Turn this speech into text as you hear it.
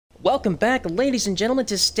Welcome back, ladies and gentlemen,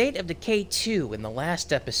 to State of Decay 2. In the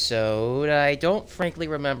last episode, I don't frankly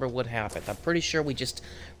remember what happened. I'm pretty sure we just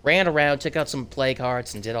ran around, took out some plague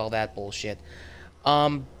hearts, and did all that bullshit.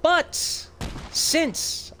 But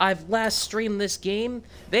since I've last streamed this game,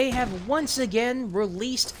 they have once again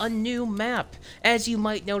released a new map. As you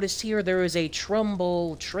might notice here, there is a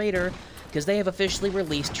Trumbull trader, because they have officially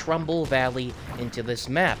released Trumbull Valley into this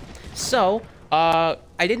map. So,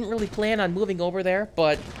 I didn't really plan on moving over there,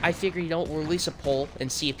 but I figured, we'll release a poll and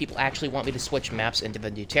see if people actually want me to switch maps into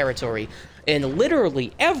the new territory. And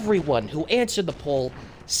literally everyone who answered the poll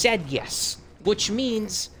said yes, which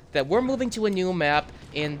means that we're moving to a new map,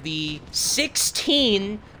 and the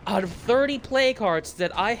 16 out of 30 plague hearts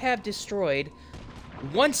that I have destroyed,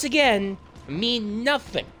 once again, mean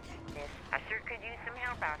nothing. I sure could use some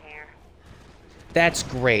help out here. That's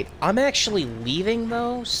great. I'm actually leaving,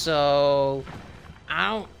 though, so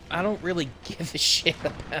I don't really give a shit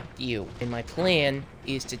about you. And my plan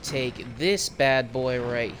is to take this bad boy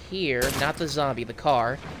right here, not the zombie, the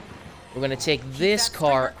car. We're gonna take this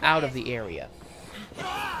car out of the area.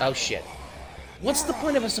 Oh, shit. What's the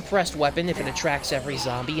point of a suppressed weapon if it attracts every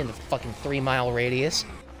zombie in the fucking 3-mile radius?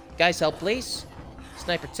 Guys, help, please.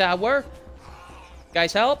 Sniper tower.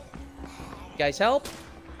 Guys, help. Guys, help.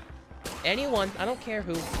 Anyone. I don't care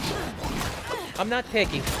who. I'm not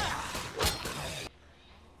picky.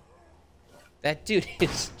 That dude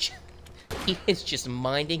is he is just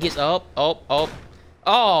minding his...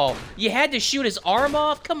 Oh, you had to shoot his arm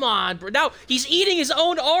off? Come on, bro. Now, he's eating his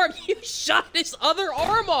own arm. You shot his other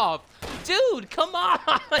arm off. Dude, come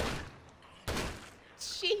on.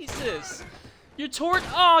 Jesus. You're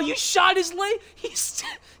Oh, you shot his leg.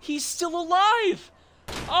 He's still alive.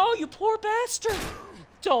 Oh, you poor bastard.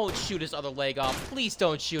 Don't shoot his other leg off. Please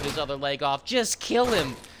don't shoot his other leg off. Just kill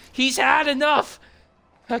him. He's had enough.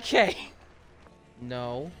 Okay.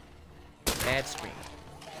 No. Bad scream.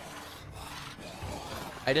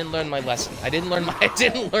 I didn't learn my lesson. I didn't learn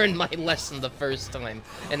my lesson the first time,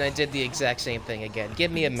 and I did the exact same thing again.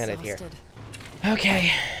 Give me a minute here.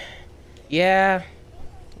 Okay. Yeah.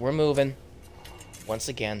 We're moving. Once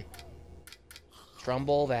again.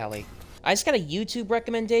 Trumbull Valley. I just got a YouTube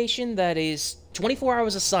recommendation that is 24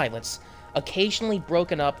 hours of silence, occasionally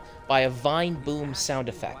broken up by a Vine boom sound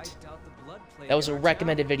effect. That was a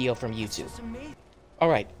recommended video from YouTube.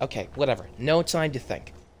 Alright, okay, whatever. No time to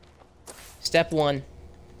think. Step 1.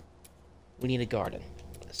 We need a garden.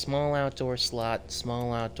 A small outdoor slot,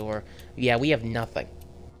 small outdoor... Yeah, we have nothing.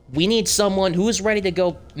 We need someone who's ready to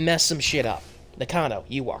go mess some shit up. Nakano,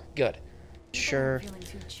 you are. Good. Sure. I'm feeling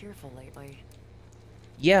too cheerful lately.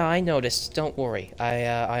 Yeah, I noticed. Don't worry.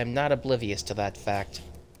 I'm not oblivious to that fact.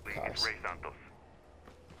 Cars. I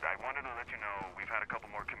wanted to let you know we've had a couple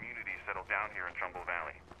more communities settle down here in Trumbull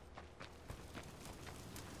Valley.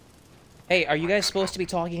 Hey, are you guys supposed to be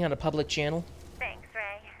talking on a public channel? Thanks,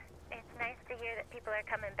 Ray. It's nice to hear that people are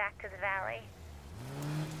coming back to the valley.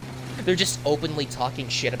 They're just openly talking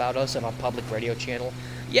shit about us on a public radio channel.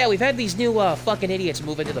 Yeah, we've had these new, fucking idiots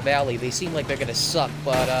move into the valley. They seem like they're gonna suck,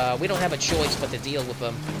 but, we don't have a choice but to deal with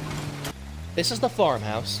them. This is the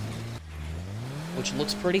farmhouse, which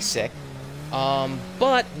looks pretty sick.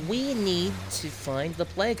 But we need to find the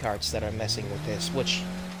plague hearts that are messing with this, which,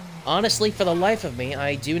 honestly, for the life of me,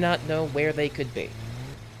 I do not know where they could be.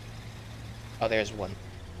 Oh, there's one.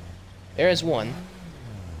 There's one.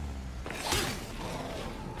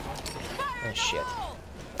 Oh, shit.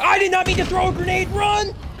 I did not mean to throw a grenade!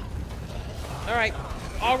 Run! Alright.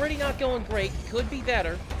 Already not going great. Could be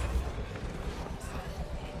better.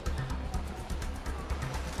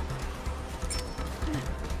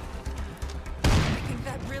 I think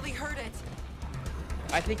that really hurt it.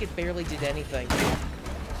 I think it barely did anything.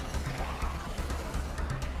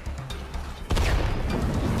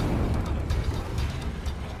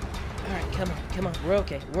 Alright, come on, come on. We're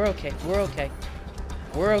okay. We're okay. We're okay.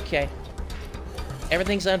 We're okay.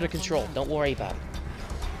 Everything's under control. Don't worry about it.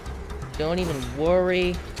 Don't even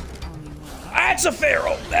worry. That's a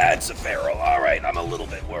feral! That's a feral! Alright, I'm a little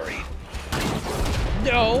bit worried.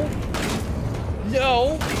 No!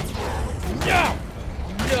 No! No!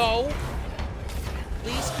 No!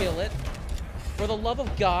 Please kill it. For the love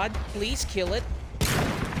of God, please kill it.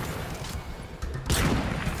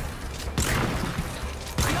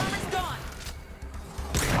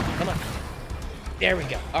 Come on. There we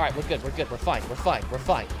go. Alright, we're good, we're good, we're fine, we're fine, we're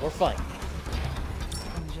fine, we're fine.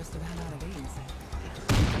 I'm just about out of aims.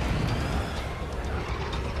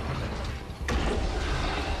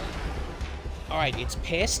 Alright, it's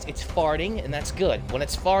pissed, it's farting, and that's good. When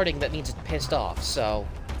it's farting, that means it's pissed off, so...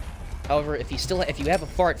 However, if you have a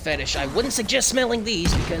fart fetish, I wouldn't suggest smelling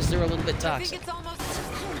these because they're a little bit toxic. I think it's almost...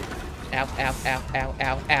 Ow, ow, ow, ow,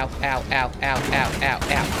 ow, ow, ow, ow, ow, ow, ow,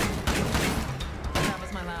 ow. That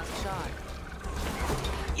was my last shot.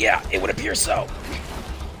 Yeah, it would appear so.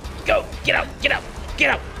 Go, get out, get out, get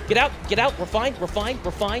out, get out, get out. We're fine, we're fine,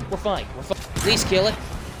 we're fine, we're fine, we're fine. Please kill it.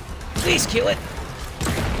 Please kill it.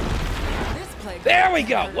 There we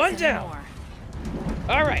go, one down.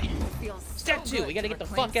 All right. Step 2, we gotta get the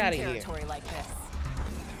fuck out of here. Like this.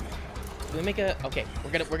 Do we make a? Okay,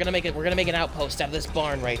 we're gonna make an outpost out of this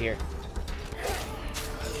barn right here.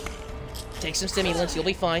 Take some stimulants, you'll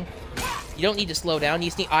be fine. You don't need to slow down. You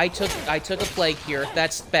just need. I took a plague cure.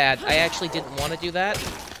 That's bad. I actually didn't want to do that.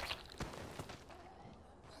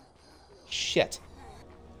 Shit.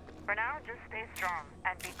 For now, just stay strong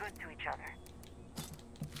and be good to each other.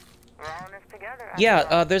 We're all in this together.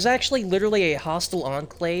 Yeah, there's actually literally a hostile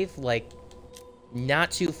enclave, like, not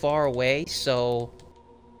too far away, so...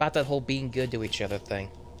 About that whole being good to each other thing.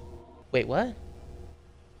 Wait, what?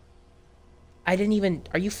 I didn't even...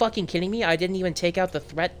 Are you fucking kidding me? I didn't even take out the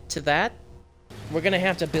threat to that? We're gonna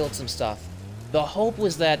have to build some stuff. The hope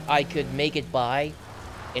was that I could make it by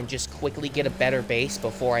and just quickly get a better base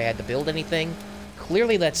before I had to build anything.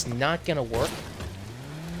 Clearly that's not gonna work.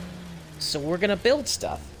 So we're gonna build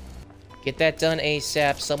stuff. Get that done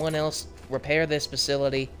ASAP. Someone else repair this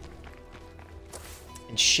facility.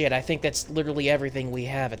 And shit, I think that's literally everything we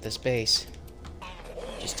have at this base.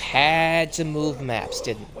 Just had to move maps,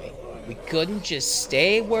 didn't we? We couldn't just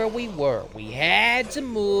stay where we were. We had to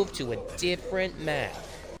move to a different map.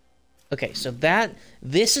 Okay, so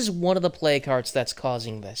this is one of the plague hearts that's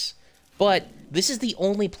causing this. But this is the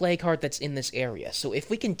only plague heart that's in this area. So if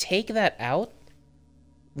we can take that out,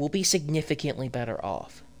 we'll be significantly better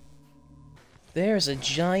off. There's a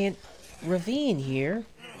giant ravine here.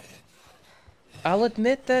 I'll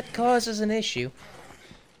admit that causes an issue.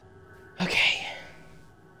 Okay.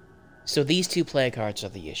 So these 2 plague hearts are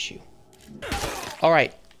the issue.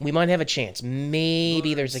 Alright, we might have a chance.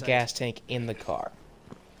 Maybe there's a gas tank in the car.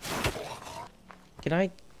 Can I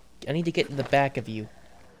need to get in the back of you.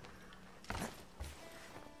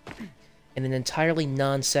 In an entirely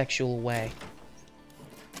non-sexual way.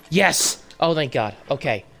 Yes! Oh, thank God.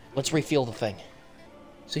 Okay. Let's refuel the thing.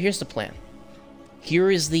 So here's the plan. Here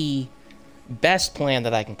is the best plan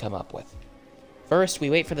that I can come up with. First, we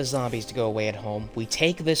wait for the zombies to go away at home. We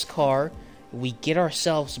take this car. We get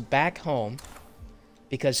ourselves back home.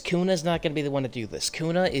 Because Kuna's not going to be the one to do this.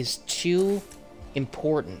 Kuna is too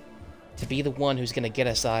important to be the one who's going to get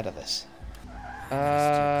us out of this.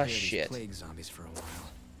 Shit.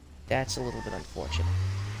 That's a little bit unfortunate.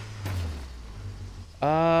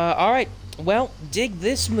 Alright. Well, dig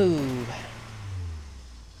this move.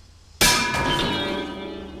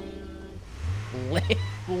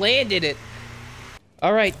 Landed it.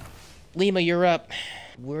 Alright, Lima, you're up.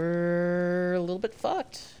 We're a little bit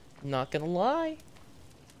fucked. Not gonna lie.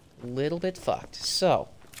 A little bit fucked. So,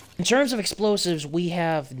 in terms of explosives, we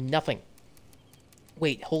have nothing.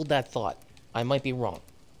 Wait, hold that thought. I might be wrong.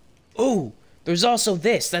 Ooh, there's also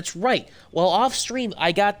this. That's right. Well, off stream,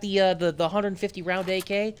 I got the 150 round AK,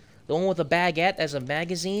 the one with a baguette as a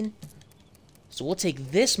magazine. So we'll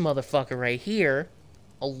take this motherfucker right here,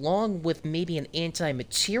 along with maybe an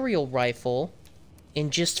anti-material rifle,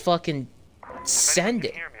 and just fucking send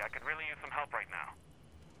it. Hear me. I could really use some help right now.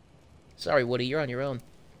 Sorry, Woody, you're on your own.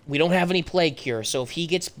 We don't have any plague cure, so if he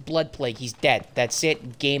gets blood plague, he's dead. That's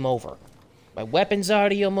it. Game over. My weapon's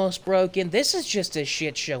already almost broken. This is just a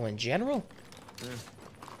shit show in general.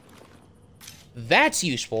 That's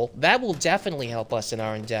useful. That will definitely help us in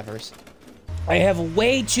our endeavors. I have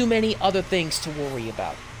way too many other things to worry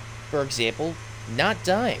about. For example, not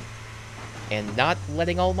dying. And not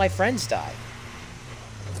letting all my friends die.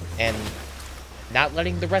 And not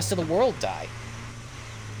letting the rest of the world die.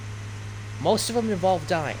 Most of them involve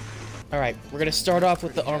dying. Alright, we're gonna start off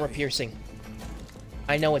with the armor piercing.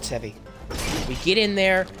 I know it's heavy. We get in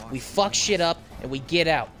there, we fuck shit up, and we get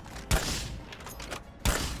out.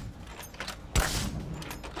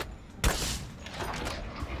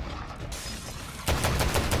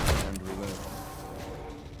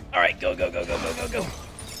 Alright, go, go, go, go, go, go, go.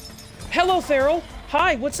 Hello, Farrell.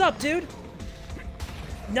 Hi, what's up, dude?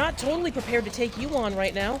 Not totally prepared to take you on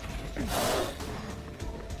right now.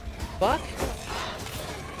 Fuck.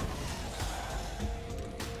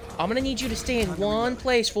 I'm gonna need you to stay in one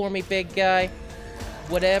place for me, big guy.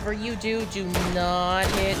 Whatever you do, do not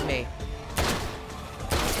hit me.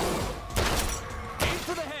 Aim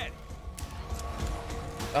for the head.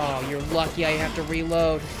 Oh, you're lucky I have to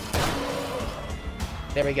reload.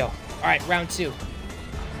 There we go. Alright, round 2.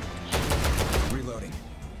 Reloading.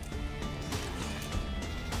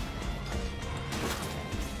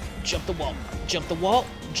 Jump the wall. Jump the wall.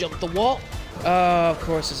 Jump the wall. Of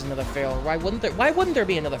course there's another Pharaoh. Why wouldn't there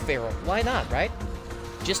be another Pharaoh? Why not, right?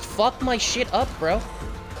 Just fuck my shit up, bro.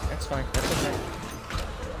 That's fine. That's okay.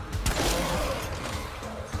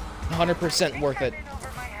 100% worth it.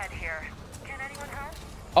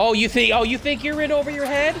 Oh, you think you're in over your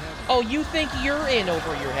head? Oh, you think you're in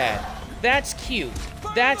over your head? That's cute.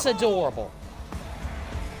 That's adorable.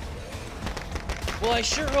 Well, I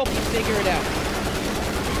sure hope you figure it out.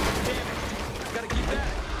 Gotta keep that.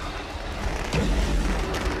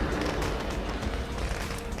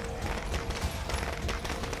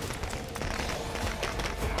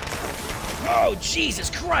 Oh, Jesus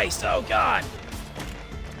Christ! Oh, God!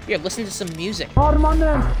 Here, listen to some music.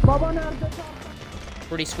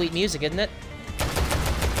 Pretty sweet music, isn't it?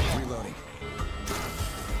 Reloading.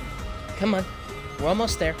 Come on. We're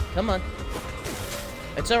almost there. Come on.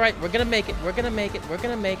 It's alright. We're gonna make it. We're gonna make it. We're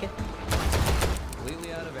gonna make it.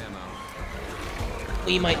 Completely out of ammo.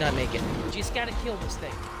 We might not make it. Just gotta kill this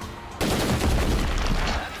thing.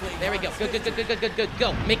 There we go. Good, good, good, good, good, good, good.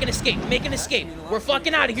 Go. Make an escape. Make an escape. We're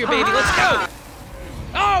fucking out of here, baby. Let's go.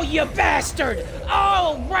 Oh, you bastard.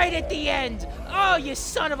 Oh, right at the end. Oh, you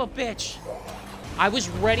son of a bitch. I was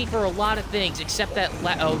ready for a lot of things, except that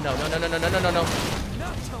oh, no, no, no, no, no, no, no, no, no.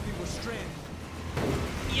 Now tell me we're stranded.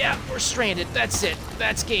 Yeah, we're stranded. That's it.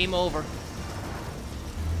 That's game over.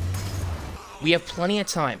 We have plenty of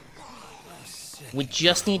time. We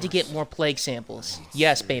just need to get more plague samples.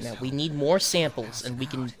 Yes, Bayman, we need more samples, and we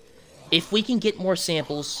can... If we can get more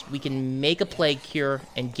samples, we can make a plague cure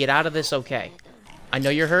and get out of this okay. I know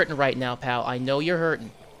you're hurting right now, pal. I know you're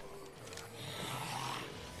hurting.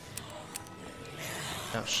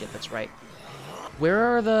 Oh shit, that's right.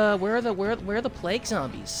 Where are the plague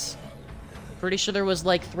zombies? Pretty sure there was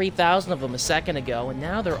like 3,000 of them a second ago, and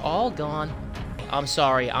now they're all gone. I'm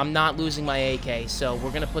sorry, I'm not losing my AK, so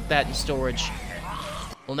we're gonna put that in storage.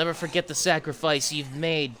 We'll never forget the sacrifice you've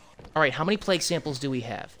made. All right, how many plague samples do we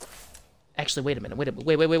have? Actually, wait a minute.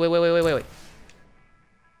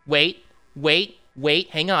 Wait,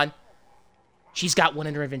 hang on. She's got one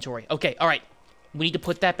in her inventory. Okay, all right. We need to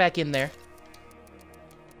put that back in there.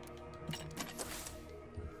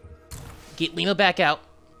 Get Lima back out.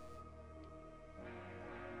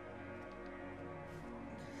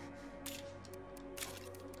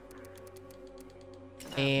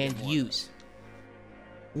 And use.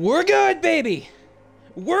 We're good, baby!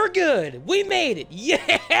 We're good! We made it!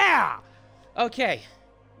 Yeah! Okay.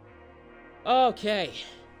 Okay.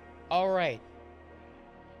 Alright.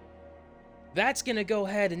 That's gonna go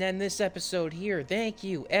ahead and end this episode here. Thank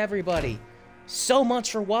you, everybody, so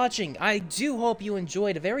much for watching. I do hope you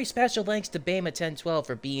enjoyed. A very special thanks to Bama1012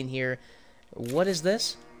 for being here. What is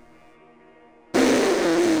this?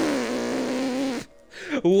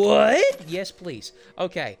 What? Yes, please.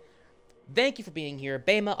 Okay. Thank you for being here.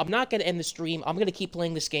 Bama, I'm not going to end the stream. I'm going to keep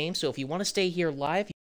playing this game, so if you want to stay here live...